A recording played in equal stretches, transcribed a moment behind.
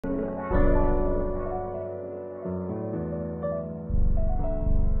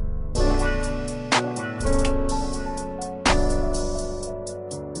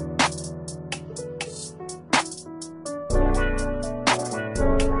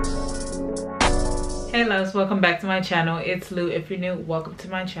Hey loves, welcome back to my channel. It's Lou. If you're new, welcome to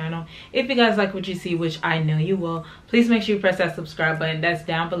my channel. If you guys like what you see, which I know you will, please make sure you press that subscribe button that's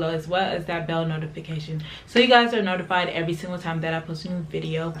down below, as well as that bell notification, so you guys are notified every single time that I post a new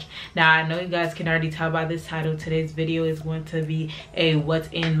video. Now I know you guys can already tell by this title, today's video is going to be a what's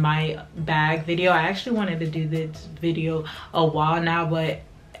in my bag video. I actually wanted to do this video a while now, but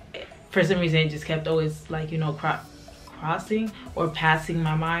for some reason it just kept always, like, you know, crossing or passing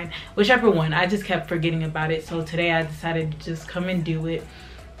my mind, whichever one. I just kept forgetting about it, so today I decided to just come and do it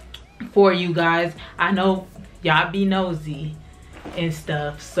for you guys. I know y'all be nosy and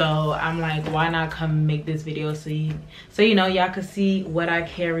stuff, so I'm like, why not come make this video so you know y'all can see what I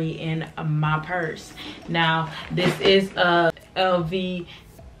carry in my purse. Now this is a LV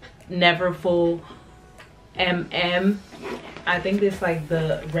Neverfull MM. I think this like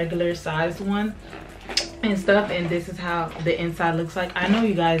the regular size one and stuff, and this is how the inside looks like. I know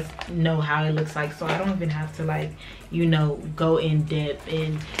you guys know how it looks like, so I don't even have to, like, you know, go in depth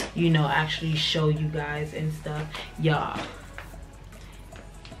and, you know, actually show you guys and stuff. Y'all,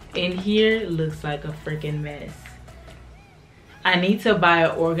 in here looks like a freaking mess. I need to buy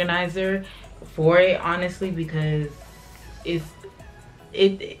an organizer for it, honestly, because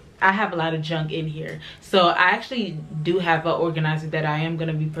I have a lot of junk in here. So I actually do have an organizer that I am going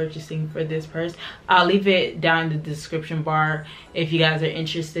to be purchasing for this purse. I'll leave it down in the description bar if you guys are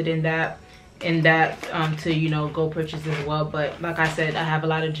interested in that to, you know, go purchase as well. But like I said, I have a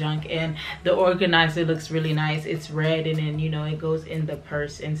lot of junk, and the organizer looks really nice. It's red, and then, you know, it goes in the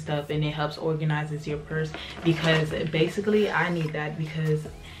purse and stuff, and it helps organizes your purse, because basically I need that because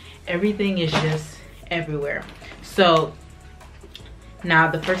everything is just everywhere. So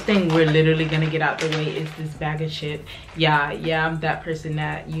now the first thing we're literally gonna get out the way is this bag of chips. Yeah, I'm that person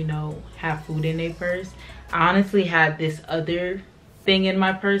that, you know, have food in their purse. I honestly had this other thing in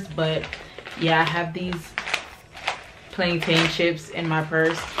my purse, but yeah, I have these plantain chips in my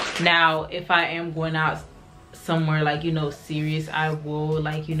purse. Now if I am going out somewhere, like, you know, serious, I will,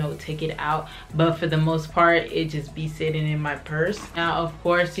 like, you know, take it out, but for the most part it just be sitting in my purse. Now of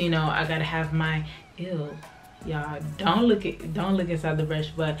course, you know, I gotta have my y'all, don't look inside the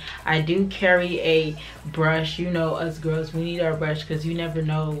brush, but I do carry a brush. You know, us girls, we need our brush, because you never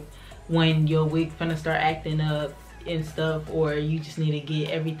know when your wig finna start acting up and stuff, or you just need to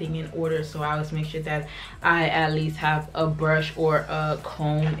get everything in order. So I always make sure that I at least have a brush or a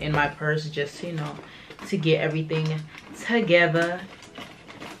comb in my purse, just, you know, to get everything together.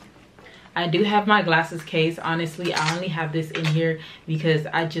 I do have my glasses case. Honestly, I only have this in here because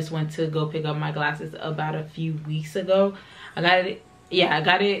I just went to go pick up my glasses about a few weeks ago. I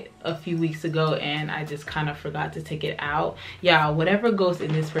got it a few weeks ago, and I just kind of forgot to take it out. Yeah, whatever goes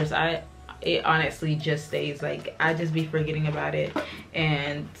in this purse, it honestly just stays. Like, I just be forgetting about it,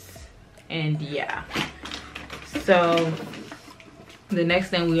 and yeah. So the next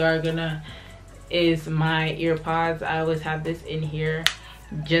thing we are gonna is my earpods. I always have this in here,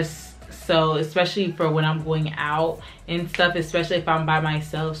 just so, especially for when I'm going out and stuff, especially if I'm by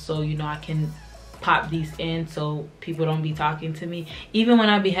myself, so, you know, I can pop these in so people don't be talking to me. Even when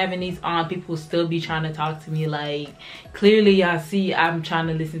I be having these on, people still be trying to talk to me. Like, clearly y'all see I'm trying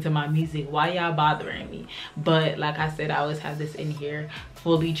to listen to my music. Why y'all bothering me? But like I said, I always have this in here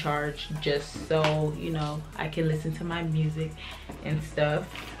fully charged, just so, you know, I can listen to my music and stuff.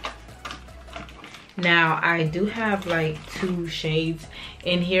 Now I do have like 2 shades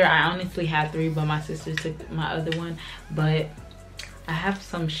in here. I honestly had 3, but my sister took my other one. But I have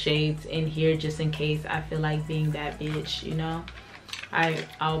some shades in here just in case I feel like being that bitch, you know.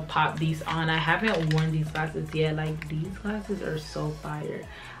 I'll pop these on. I haven't worn these glasses yet. Like, these glasses are so fire.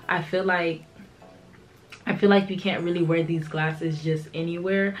 I feel like you can't really wear these glasses just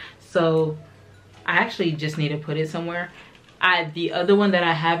anywhere, so I actually just need to put it somewhere. The other one that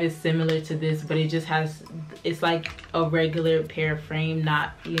I have is similar to this, but it just has, it's like a regular pair frame,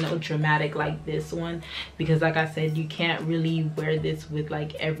 not, you know, dramatic like this one, because like I said, you can't really wear this with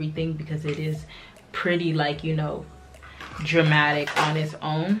like everything, because it is pretty, like, you know, dramatic on its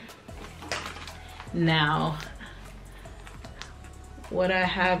own. Now what I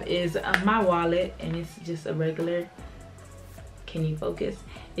have is my wallet, and it's just a regular, can you focus?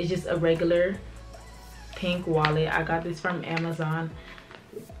 It's just a regular pink wallet. I got this from Amazon,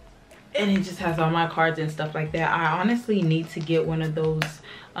 and it just has all my cards and stuff like that. I honestly need to get one of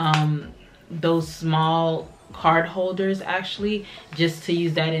those small card holders, actually, just to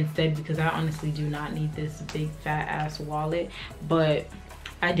use that instead, because I honestly do not need this big fat ass wallet. But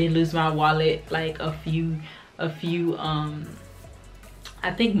I did lose my wallet like a few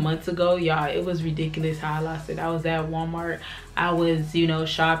I think months ago, y'all. It was ridiculous how I lost it. I was at Walmart, I was, you know,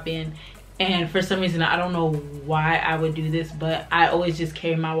 shopping, And for some reason, I don't know why I would do this, but I always just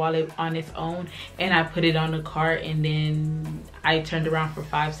carry my wallet on its own, and I put it on the cart, and then I turned around for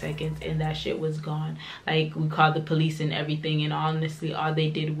 5 seconds and that shit was gone. Like, we called the police and everything, and honestly all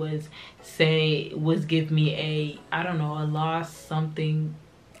they did was give me a, I don't know, a loss something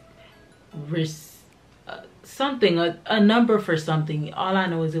a number for something. All I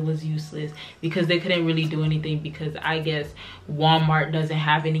know is it was useless because they couldn't really do anything, because I guess Walmart doesn't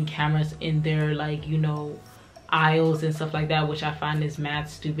have any cameras in their, like, you know, aisles and stuff like that, which I find is mad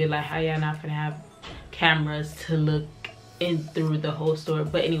stupid. Like, how y'all not gonna have cameras to look in through the whole store?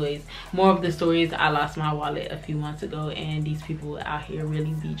 But anyways, more of the story is I lost my wallet a few months ago, and these people out here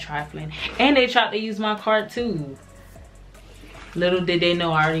really be trifling, and they tried to use my card too. Little did they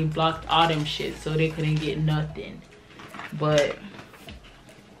know I already blocked all them shit, so they couldn't get nothing. But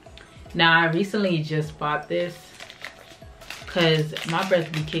now I recently just bought this because my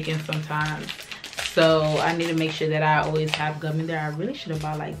breath be kicking sometimes, so I need to make sure that I always have gum in there. I really should have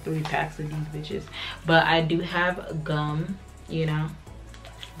bought like 3 packs of these bitches, but I do have gum, you know,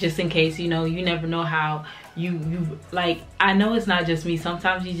 just in case. You know, you never know how you like, I know it's not just me,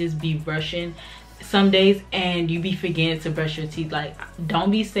 sometimes you just be brushing some days and you be forgetting to brush your teeth. Like, don't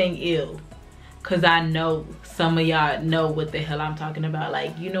be saying ill, because I know some of y'all know what the hell I'm talking about.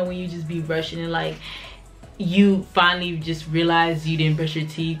 Like, you know, when you just be brushing and like you finally just realize you didn't brush your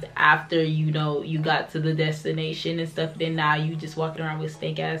teeth after, you know, you got to the destination and stuff, then now you just walking around with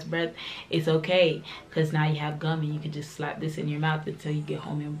stink ass breath. It's okay, because now you have gum and you can just slap this in your mouth until you get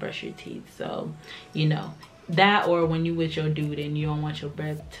home and brush your teeth. So, you know, that, or when you with your dude and you don't want your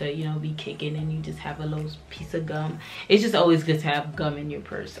breath to, you know, be kicking, and you just have a little piece of gum. It's just always good to have gum in your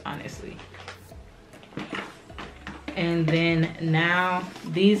purse, honestly. And then now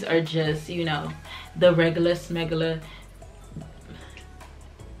these are just, you know, the regular smegular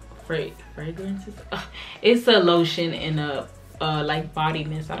fragrances. It's a lotion and a like body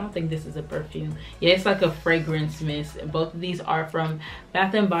mist. I don't think this is a perfume. Yeah, it's like a fragrance mist. Both of these are from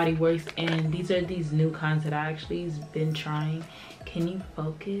Bath and Body Works, and these are these new kinds that I actually been trying. Can you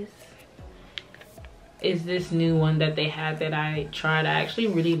focus? Is this new one that they had that I tried. I actually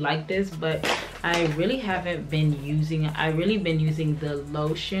really like this, but I really haven't been using it. I really been using the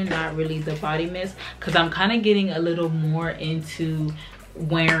lotion, not really the body mist, because I'm kind of getting a little more into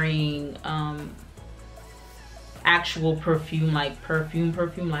wearing actual perfume, like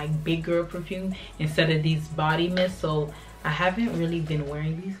perfume, like big girl perfume, instead of these body mists. So I haven't really been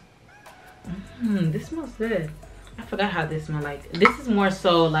wearing these. This smells good. I forgot how this smells like. This is more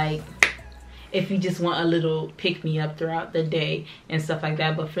so like if you just want a little pick me up throughout the day and stuff like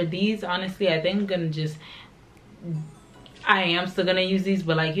that. But for these, honestly, I think I'm gonna just, I am still gonna use these,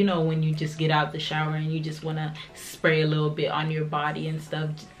 but like, you know, when you just get out the shower and you just want to spray a little bit on your body and stuff,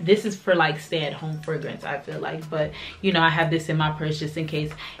 this is for like stay-at-home fragrance, I feel like. But you know, I have this in my purse just in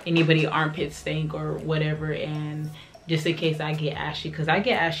case anybody armpit stink or whatever, and just in case I get ashy, because I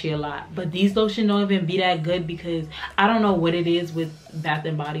get ashy a lot. But these lotion don't even be that good, because I don't know what it is with Bath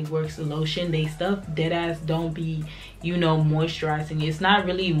and Body Works lotion. They stuff dead ass don't be, you know, moisturizing. It's not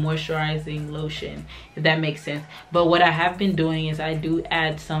really moisturizing lotion, if that makes sense. But what I have been doing is I do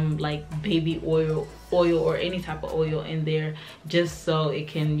add some like baby oil or any type of oil in there, just so it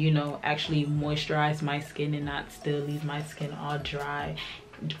can, you know, actually moisturize my skin and not still leave my skin all dry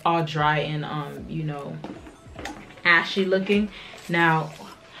and you know, ashy looking. Now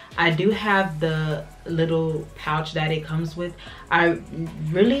I do have the little pouch that it comes with. I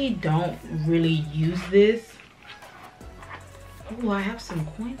really don't use this. Oh, I have some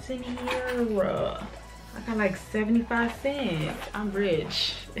coins in here. I got like 75 cents. I'm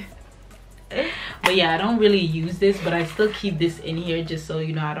rich. But yeah, I don't really use this, but I still keep this in here just so,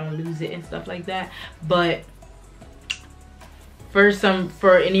 you know, I don't lose it and stuff like that. But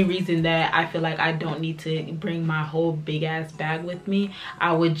for any reason that I feel like I don't need to bring my whole big ass bag with me,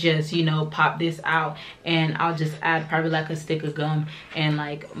 I would just, you know, pop this out, and I'll just add probably like a stick of gum and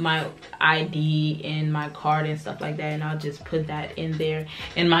like my ID and my card and stuff like that, and I'll just put that in there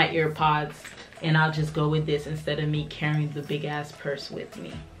in my ear pods, and I'll just go with this instead of me carrying the big ass purse with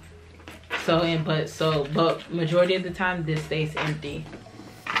me. But majority of the time this stays empty.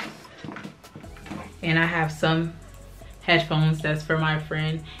 And I have some headphones that's for my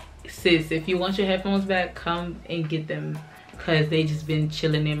friend. Sis, if you want your headphones back, come and get them, because they just been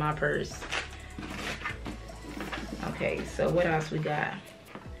chilling in my purse. Okay, so what else we got?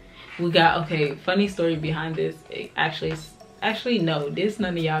 Okay, funny story behind this. Actually no, this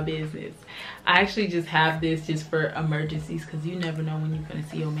none of y'all business. I actually just have this just for emergencies, because you never know when you're gonna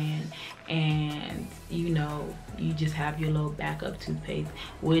see your man, and you know, you just have your little backup toothpaste,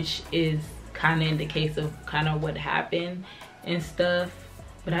 which is kind of in the case of kind of what happened and stuff.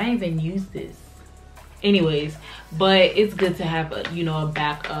 But I didn't even use this anyways. But it's good to have a, you know, a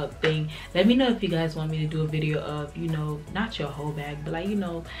backup thing. Let me know if you guys want me to do a video of, you know, not your whole bag, but like, you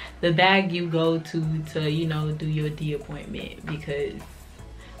know, the bag you go to you know, do your D appointment, because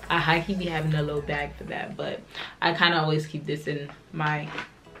I high-key be having a little bag for that. But I kind of always keep this in my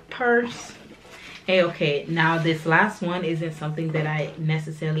purse. Hey, okay, now this last one isn't something that I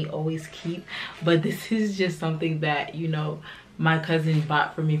necessarily always keep, but this is just something that, you know, my cousin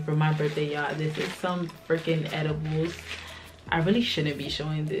bought for me for my birthday, y'all. This is some freaking edibles. I really shouldn't be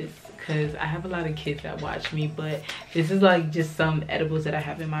showing this because I have a lot of kids that watch me, but this is like just some edibles that I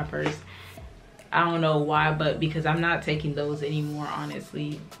have in my purse. I don't know why, but because I'm not taking those anymore,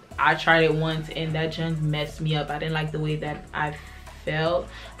 honestly. I tried it once and that junk messed me up. I didn't like the way that I felt.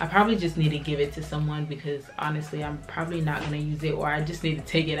 I probably just need to give it to someone, because honestly I'm probably not gonna use it, or I just need to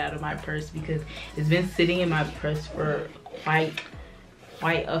take it out of my purse because it's been sitting in my purse for quite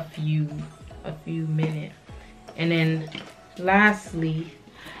a few minutes. And then lastly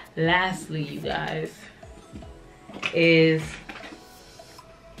you guys, is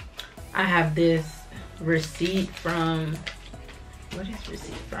I have this receipt from, what is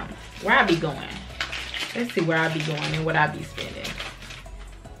receipt from? Where I be going? Let's see where I be going and what I be spending.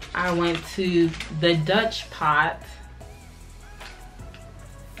 I went to the Dutch Pot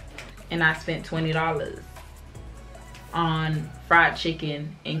and I spent $20 on fried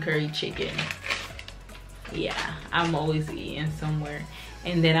chicken and curry chicken. Yeah, I'm always eating somewhere.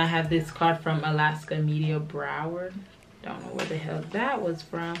 And then I have this card from Alaska Media Broward. Don't know where the hell that was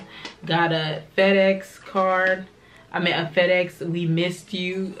from. Got a FedEx card. I mean a FedEx We Missed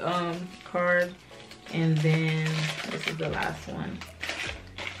You card. And then this is the last one.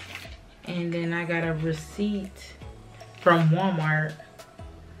 And then I got a receipt from Walmart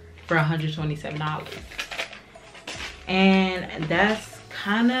for $127. And that's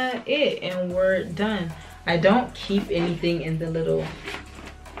kind of it, and we're done. I don't keep anything in the little,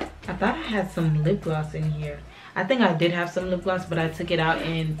 I thought I had some lip gloss in here. I think I did have some lip gloss, but I took it out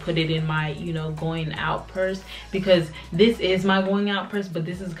and put it in my, you know, going out purse, because this is my going out purse, but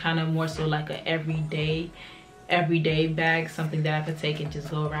this is kind of more so like a everyday bag, something that I could take and just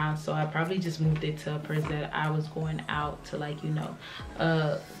go around. So I probably just moved it to a purse that I was going out to, like, you know,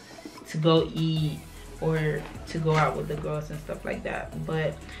 to go eat or to go out with the girls and stuff like that.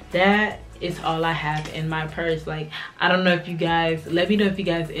 But that is all I have in my purse. Like, I don't know if you guys, let me know if you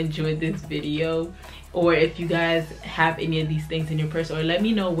guys enjoyed this video, or if you guys have any of these things in your purse, or let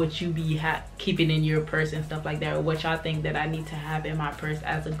me know what you be keeping in your purse and stuff like that, or what y'all think that I need to have in my purse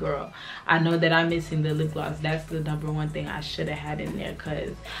as a girl. I know that I'm missing the lip gloss. That's the #1 thing I should have had in there,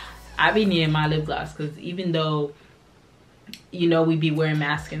 because I be needing my lip gloss, because even though, you know, we be wearing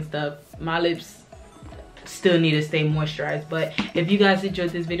masks and stuff, my lips still need to stay moisturized. But if you guys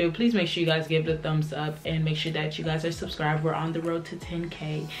enjoyed this video, please make sure you guys give it a thumbs up and make sure that you guys are subscribed. We're on the road to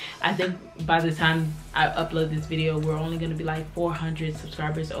 10K. I think by the time I upload this video, we're only going to be like 400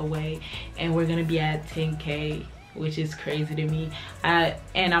 subscribers away, and we're going to be at 10K, which is crazy to me.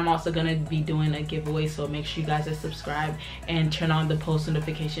 And I'm also going to be doing a giveaway, so make sure you guys are subscribed and turn on the post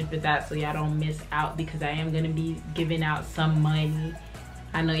notification for that, so y'all don't miss out, because I am going to be giving out some money.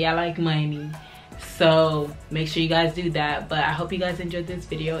 I know y'all like money, so make sure you guys do that. But I hope you guys enjoyed this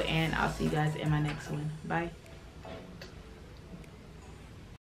video, and I'll see you guys in my next one. Bye.